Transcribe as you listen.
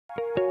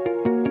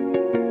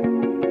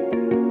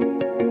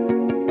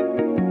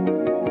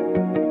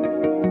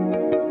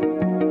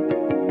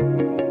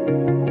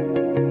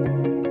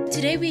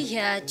really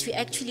here to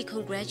actually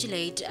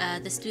congratulate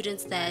the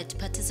students that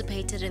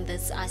participated in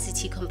this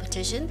ICT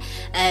competition,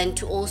 and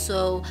to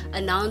also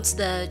announce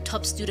the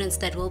top students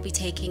that will be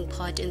taking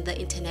part in the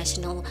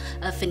international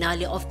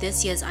finale of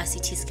this year's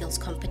ICT skills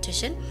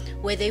competition,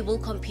 where they will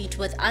compete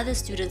with other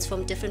students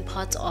from different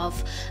parts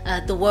of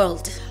the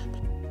world.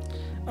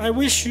 I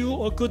wish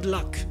you a good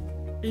luck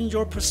in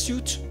your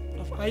pursuit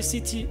of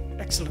ICT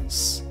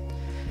excellence,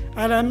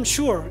 and I'm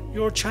sure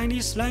your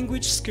Chinese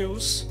language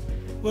skills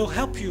will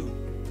help you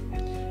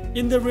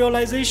in the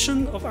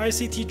realization of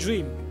ICT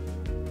dream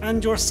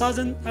and your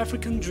Southern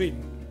African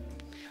dream.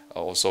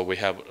 Also, we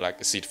have like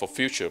a Seed for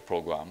Future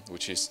program,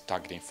 which is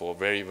targeting for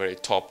very, very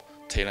top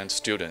talent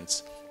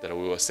students that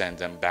we will send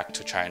them back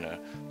to China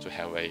to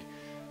have a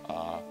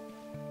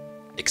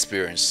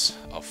experience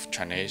of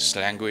Chinese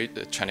language,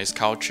 Chinese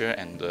culture,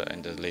 and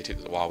the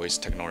latest Huawei's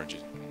technology.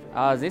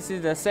 This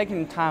is the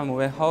second time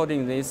we're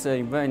holding this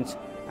event,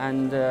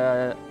 and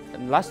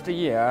last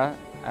year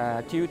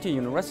TUT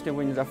University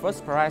won the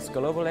first prize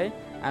globally,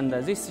 and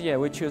this year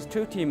we choose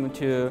two teams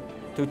to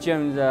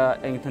join the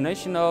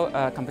international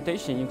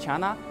competition in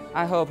China.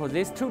 I hope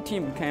these two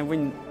teams can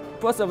win,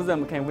 both of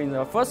them can win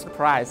the first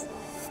prize.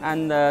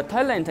 And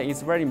talent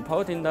is very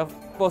important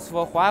both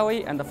for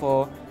Huawei and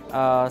for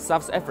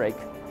South Africa.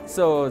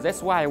 So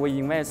that's why we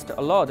invest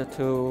a lot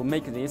to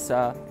make this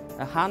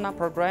HANA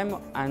program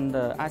and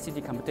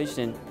ICT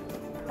competition.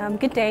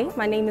 Good day,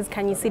 my name is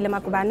Kanyisile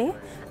Makubane.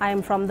 I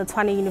am from the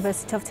Tshwane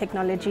University of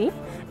Technology,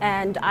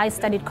 and I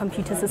studied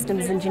computer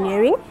systems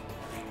engineering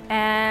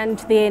and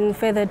then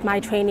furthered my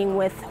training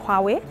with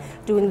Huawei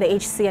doing the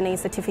HCNA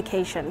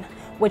certification,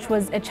 which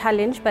was a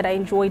challenge, but I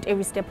enjoyed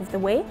every step of the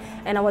way,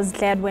 and I was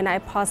glad when I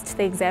passed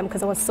the exam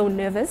because I was so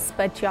nervous.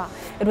 But yeah,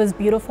 it was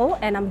beautiful,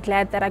 and I'm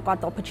glad that I got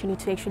the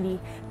opportunity to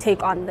actually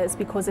take on this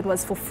because it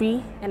was for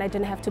free and I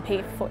didn't have to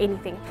pay for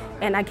anything,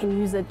 and I can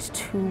use it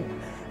to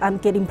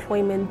get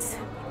employment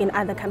in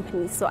other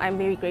companies. So I'm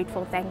very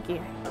grateful. Thank you.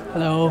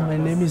 Hello, my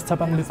name is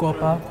Tapang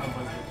Likopa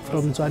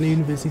from Tshwane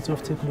University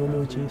of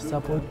Technology,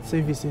 support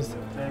services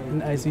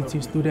in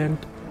ICT student,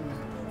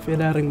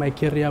 furthering my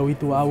career with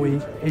Huawei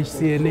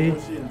HCNA,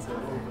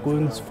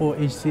 going for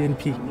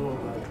HCNP.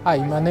 Hi,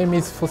 my name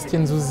is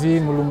Faustin Zuzi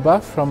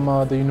Mulumba from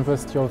the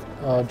University of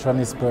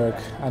Johannesburg,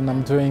 and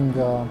I'm doing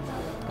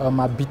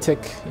my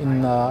BTech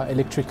in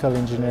electrical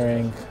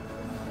engineering.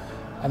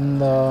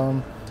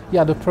 And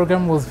yeah, the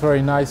program was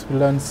very nice. We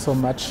learned so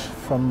much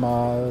from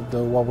the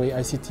Huawei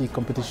ICT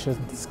competition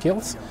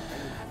skills,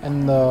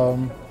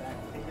 and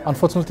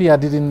unfortunately I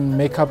didn't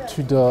make up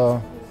to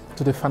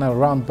the final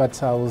round,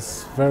 but I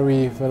was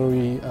very,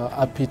 very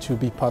happy to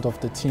be part of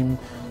the team,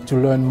 to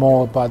learn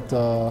more about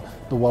the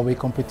Huawei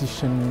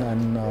competition,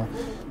 and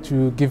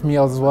to give me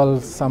as well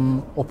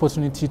some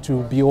opportunity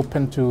to be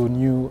open to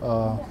new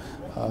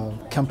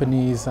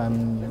companies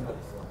and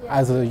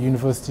as a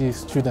university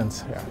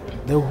student. Yeah.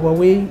 The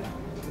Huawei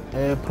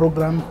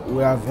program,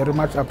 we are very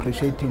much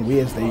appreciating, we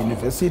as the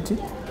university.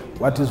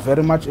 What is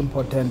very much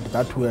important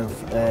that we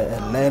have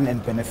learned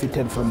and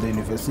benefited from the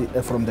university,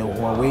 from the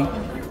Huawei,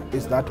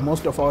 is that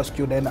most of our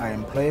students are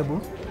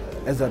employable.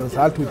 As a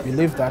result, we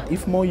believe that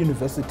if more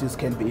universities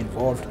can be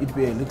involved, it will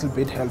be a little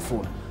bit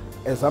helpful.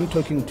 As I'm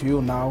talking to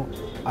you now,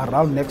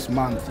 around next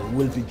month,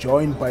 we'll be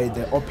joined by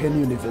the Open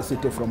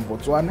University from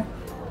Botswana.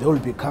 They will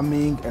be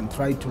coming and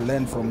try to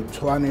learn from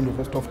Tshwane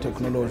University of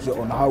Technology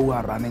on how we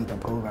are running the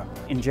program.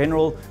 In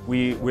general,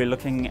 we're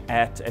looking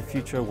at a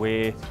future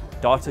where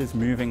data is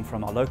moving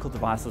from our local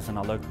devices and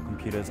our local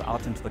computers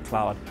out into the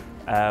cloud,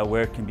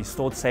 where it can be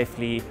stored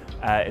safely,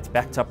 it's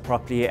backed up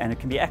properly, and it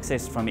can be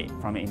accessed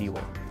from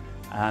anywhere.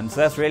 So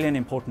that's really an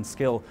important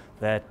skill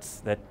that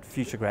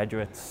future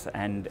graduates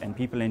and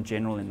people in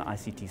general in the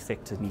ICT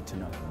sector need to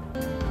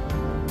know.